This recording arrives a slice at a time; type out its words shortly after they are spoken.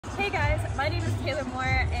my name is Taelor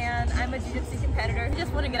Moore and I'm a jiu-jitsu competitor who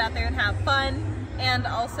just want to get out there and have fun and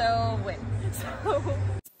also win. So.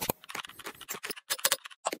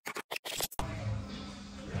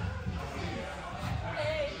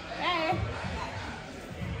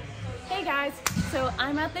 Hey guys, so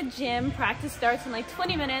I'm at the gym. Practice starts in like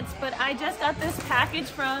 20 minutes, but I just got this package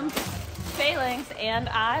from Phalanx and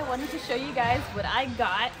I wanted to show you guys what I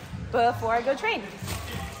got before I go train.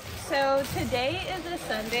 So today is a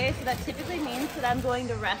Sunday, so that typically means that I'm going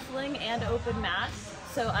to wrestling and open mat.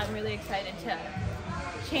 So I'm really excited to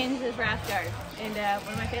change this rash guard and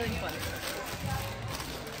one of my Phalanx ones.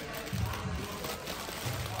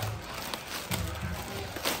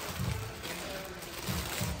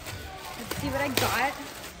 Let's see what I got.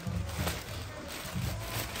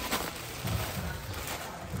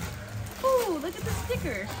 Ooh, look at the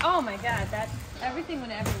sticker. Oh my god, everything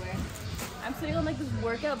went everywhere. I'm sitting on like this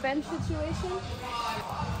workout bench situation.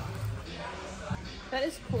 That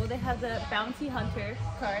is cool. They have the Bounty Hunter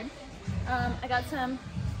card. I got some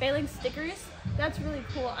Phalanx stickers. That's really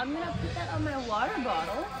cool. I'm gonna put that on my water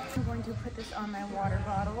bottle. I'm going to put this on my water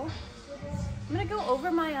bottle. I'm gonna go over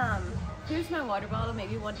my, here's my water bottle.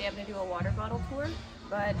 Maybe one day I'm gonna do a water bottle tour.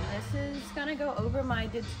 But this is gonna go over my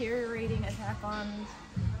deteriorating Attack on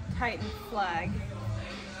Titan flag.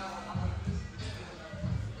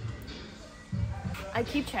 I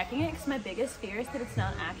keep checking it because my biggest fear is that it's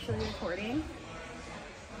not actually recording.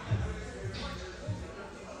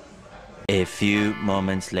 A few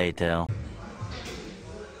moments later.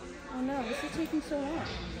 Oh no, this is taking so long.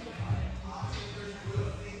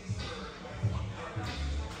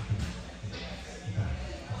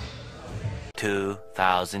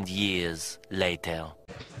 "2,000 years later.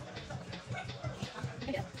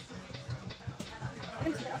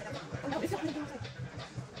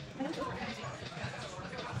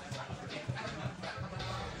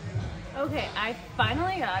 Okay, I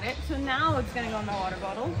finally got it, so now it's gonna go in my water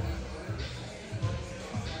bottle.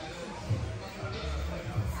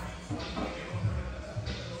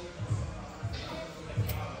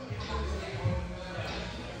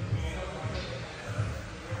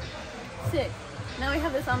 Sick. Now we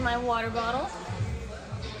have this on my water bottle.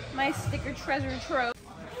 My sticker treasure trove.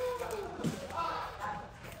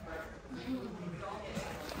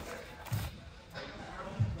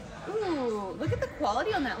 Ooh, look at the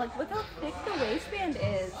quality on that. Like, look how thick the waistband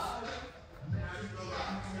is.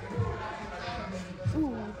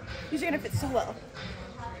 Ooh, these are gonna fit so well.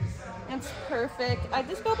 It's perfect. I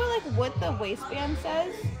just go by like what the waistband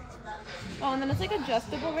says. Oh, and then it's like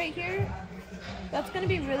adjustable right here. That's gonna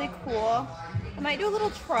be really cool. I might do a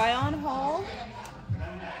little try on haul.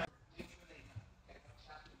 There's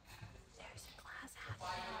a glass hat.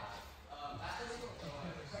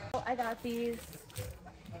 So I got these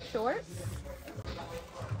shorts.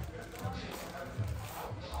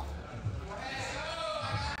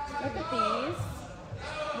 Look at these.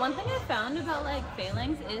 One thing I found about like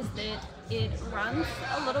Phalanx is that it runs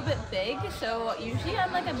a little bit big, so usually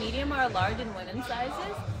I'm like a medium or a large in women's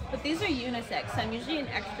sizes, but these are unisex, so I'm usually an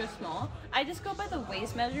extra small. I just go by the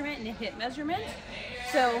waist measurement and the hip measurement.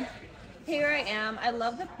 So here I am. I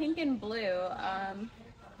love the pink and blue.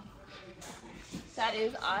 That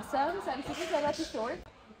is awesome. So I'm super excited about the shorts.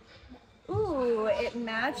 Ooh, it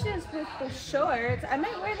matches with the shorts. I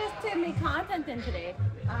might wear this to make content in today.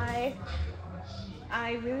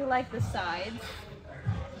 I really like the sides.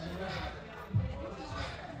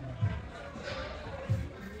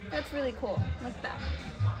 That's really cool. Look at that.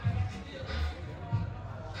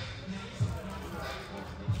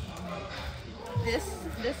 This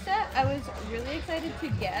set I was really excited to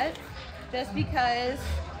get just because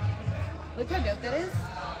look how dope that is.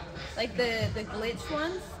 Like the glitch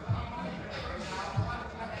ones.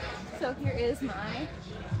 So here is my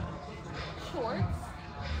shorts.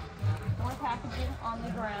 More packaging on the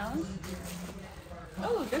ground.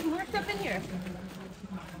 Oh, there's more stuff in here.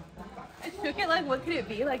 I shook it like, what could it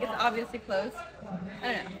be? Like, it's obviously clothes.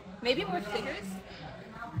 I don't know. Maybe more stickers?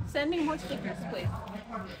 Send me more stickers, please.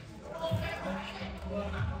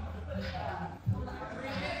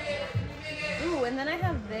 Ooh, and then I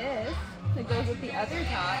have this that goes with the other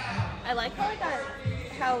top. I like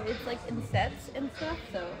how it's like in sets and stuff,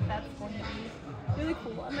 so that's going to be really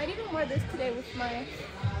cool. I might even wear this today with my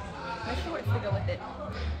shorts to go with it.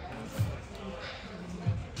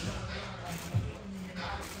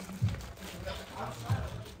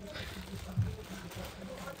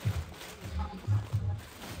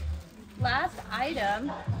 Last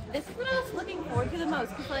item, This is what I was looking forward to the most,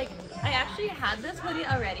 because like I actually had this hoodie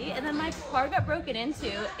already and then my car got broken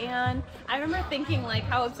into, and I remember thinking like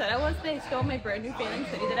how upset I was that they stole my brand new Phalanx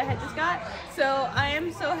hoodie that I had just got. So I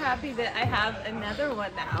am so happy that I have another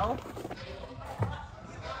one now.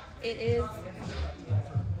 It is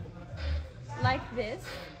like this.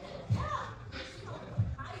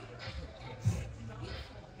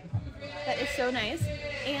 That is so nice.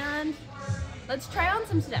 And let's try on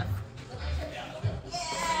some stuff.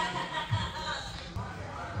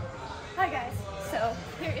 Hi guys, so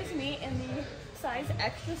here is me in the size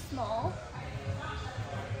extra small.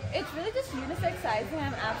 It's really just unisex sizing.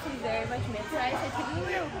 I'm actually very much mid-size. I typically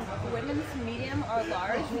wear women's medium or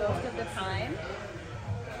large most of the time.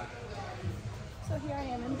 So here I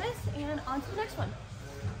am in this, and on to the next one.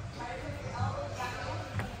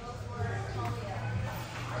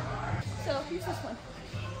 So here's this one.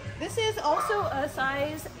 This is also a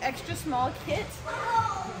size extra small kit.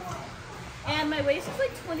 And my waist is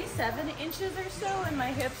like 27 inches or so, and my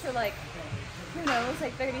hips are like, who knows,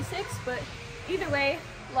 like 36, but either way,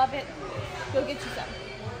 love it. Go get you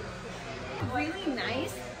some. Really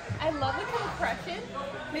nice. I love the compression.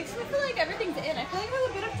 Makes me feel like everything's in. I feel like I have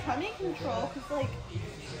a bit of tummy control, because like,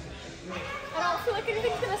 I don't feel like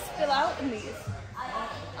anything's gonna spill out in these.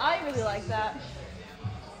 I really like that.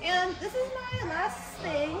 And this is my last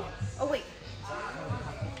thing. Oh wait.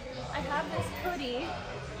 I have this hoodie.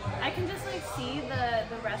 I can just like see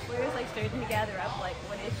the wrestlers like starting to gather up, like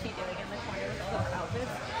what is she doing in the corner with all those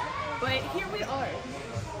outfits. But here we are.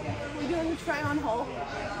 We're doing a try on haul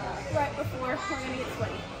right before we're gonna get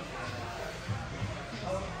sweaty.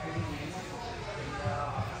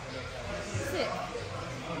 Sick.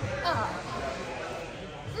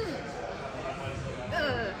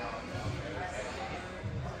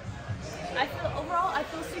 I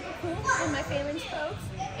feel super cool in my Phalanx folks,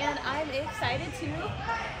 and I'm excited to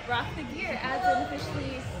rock the gear as an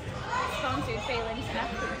officially sponsored Phalanx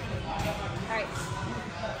athlete. Alright.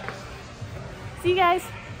 See you guys.